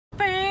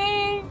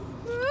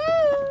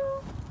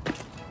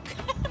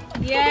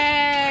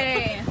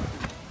Yay!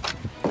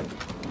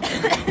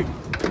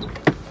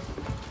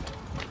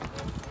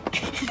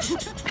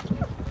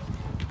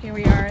 Here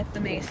we are at the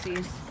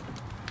Macy's.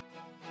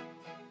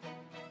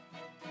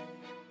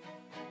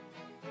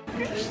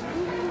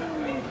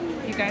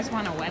 You guys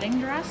want a wedding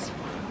dress?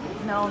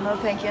 No, no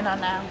thank you, not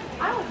now.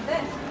 I want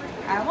this.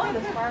 I want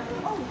the sparkle.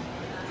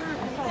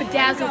 Oh.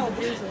 Bedazzled.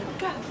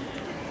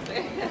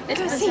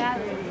 It's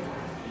bedazzled.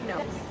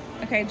 No.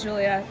 Okay,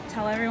 Julia,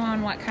 tell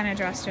everyone what kind of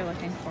dress you're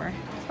looking for.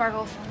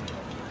 Sparkles.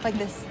 Like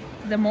this.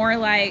 The more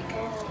like...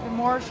 The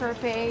more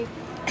Sharpay,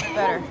 the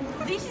better.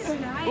 This is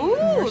nice. The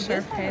more Ooh,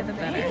 Sharpay, the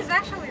better. This is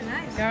actually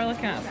nice. Y'all are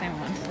looking at the same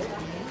one.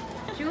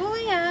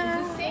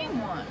 Julia. the same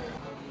one.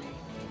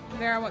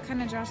 Vera, what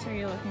kind of dress are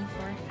you looking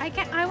for?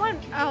 I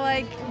want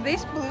like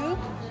this blue,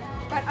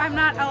 but I'm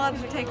not allowed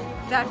to take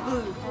that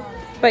blue.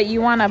 But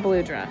you want a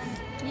blue dress.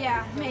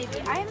 Yeah,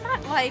 maybe. I'm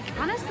not like,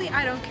 honestly,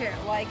 I don't care.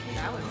 Like,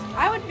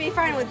 I would be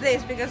fine with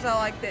this because I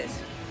like this.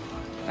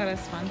 That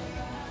is fun.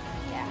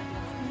 Yeah.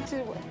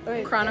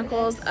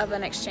 Chronicles of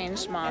an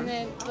Exchanged Mom. And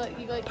then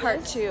you go like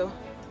Part this. 2. No,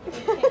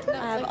 I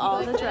have like, all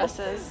you the go like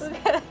dresses. this.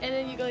 And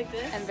then you go like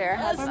this. And Vera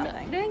has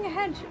nothing. Doing a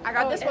hedge. I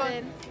got this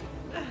one.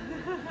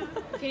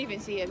 You can't even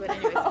see it, but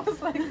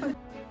anyways.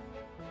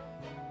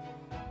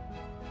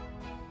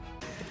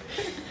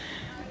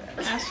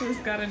 Ashley's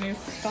got a new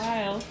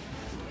style.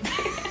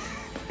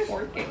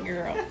 Work it,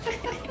 girl.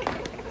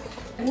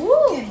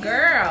 Ooh,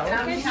 girl,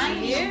 look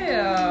at you.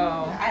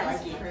 I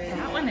like it.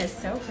 That one is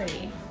so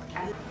pretty.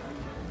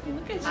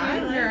 Look at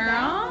you,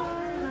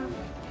 girl.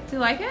 Do you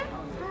like it?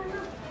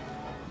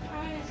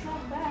 It's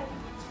not bad.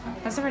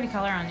 That's a pretty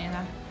color on you,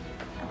 though.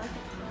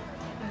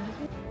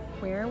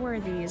 Where were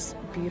these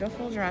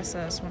beautiful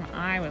dresses when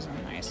I was in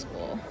high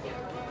school?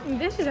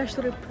 This is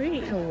actually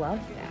pretty. I love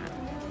that.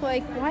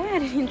 Like, why I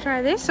didn't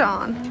try this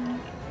on?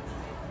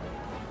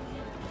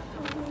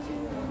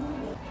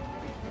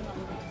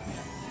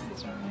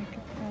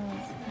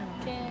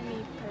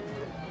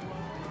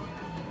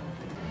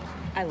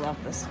 I love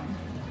this one.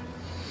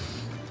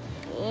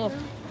 Ugh.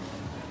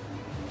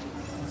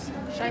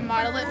 Should I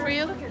model it for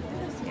you?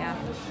 Yeah.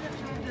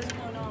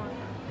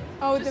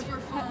 Oh, just for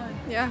fun.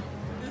 Yeah.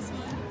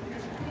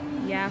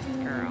 Yes,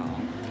 girl.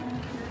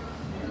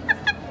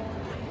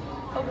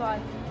 Oh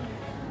God.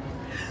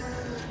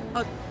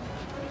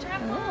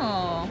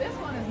 Oh,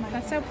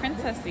 that's so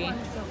princessy.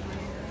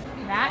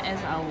 That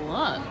is a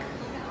look.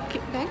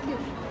 Thank you.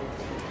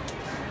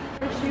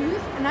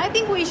 Shoes, and I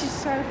think we should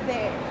start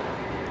there.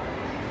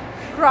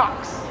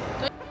 Crocs.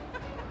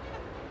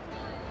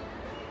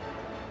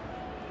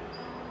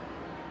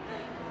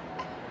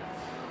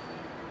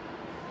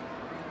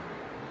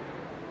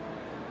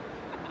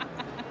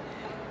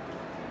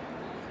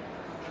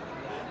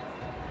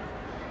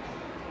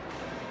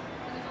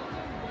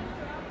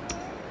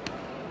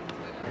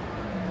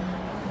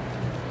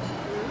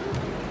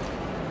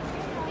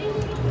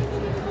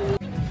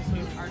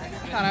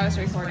 I thought I was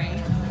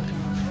recording.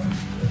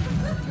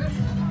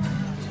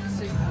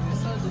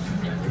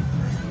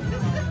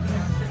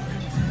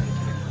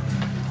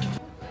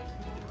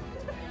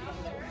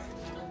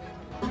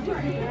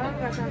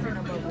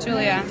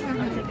 Julia,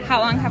 how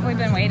long have we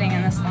been waiting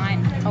in this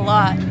line? A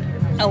lot.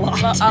 A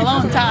lot. A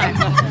long time.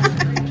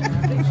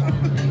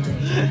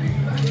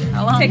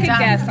 A long Take a time.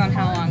 guess on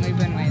how long we've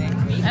been waiting.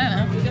 I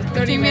don't know.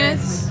 30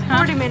 minutes.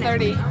 40 minutes.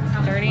 30.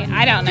 30?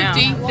 I don't know.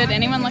 50. Did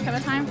anyone look at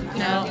the time?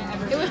 No.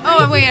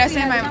 Oh wait, I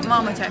sent my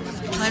mom a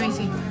text. Let me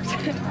see.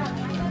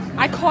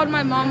 I called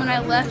my mom when I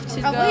left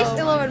to At least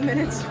go 11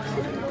 minutes.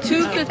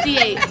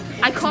 2:58.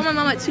 I called my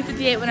mom at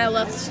 2:58 when I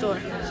left the store.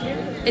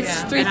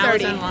 It's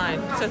 3:30. in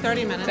line, so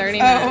 30 minutes. 30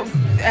 minutes.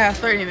 Oh, yeah,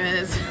 30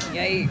 minutes.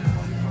 Yikes.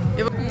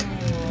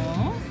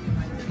 Aw.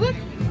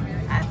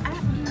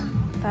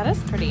 That is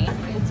pretty.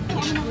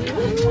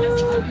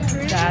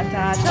 Da,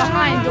 da, da.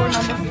 Behind door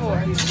number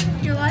 4.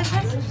 You like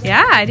it?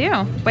 Yeah, I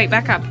do. Wait,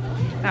 back up.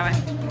 That way.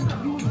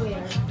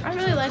 I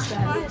really like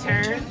that.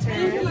 Turn.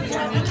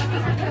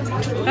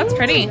 That's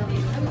pretty.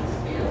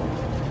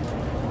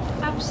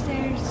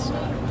 Upstairs.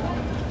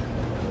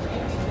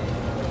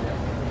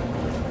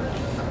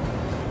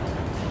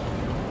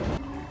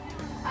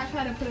 I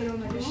tried to put it on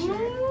my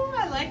shirt. Ooh,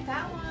 I like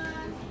that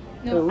one.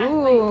 No,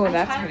 Ooh, I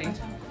that's tried- pretty.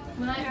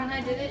 When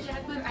I did it,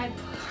 Jacqueline, I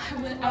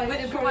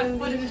went and put my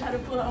foot and tried to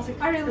pull it. I was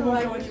like, I really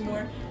like it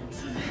anymore.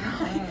 So then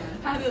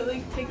I had to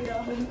like take it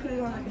off and put it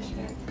on like a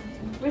shirt.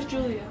 Where's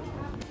Julia?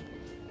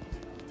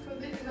 So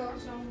this is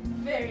also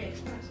very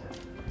expensive.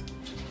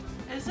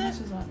 Is it?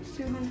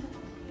 200.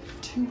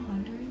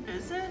 200?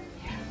 Is it?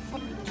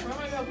 Where am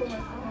I gonna put my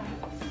phone?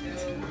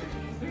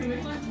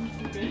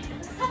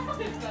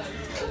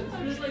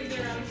 I'm just like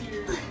around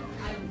here.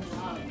 I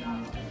love that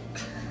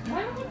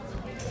one.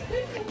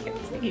 I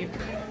can't see you.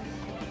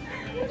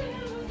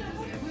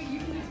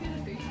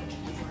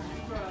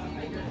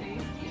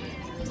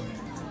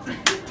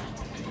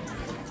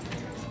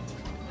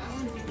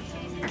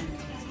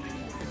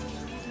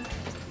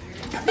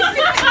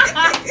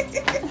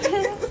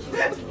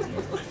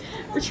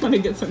 We're trying to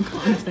get some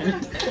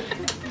content.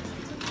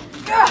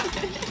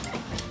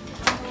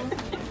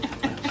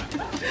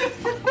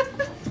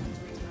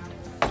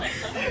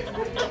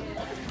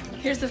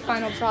 Here's the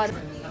final product.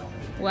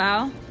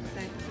 Well,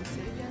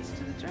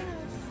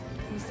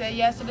 We say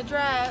yes to the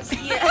dress.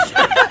 Yes.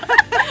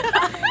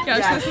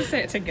 you're supposed to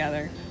say it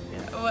together.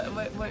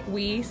 What?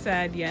 We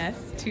said yes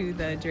to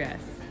the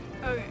dress.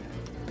 Okay.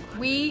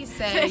 We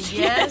say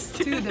yes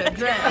to the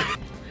dress.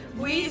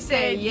 We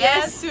say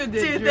yes to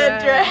the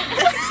dress.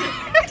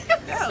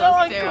 So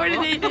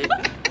uncoordinated.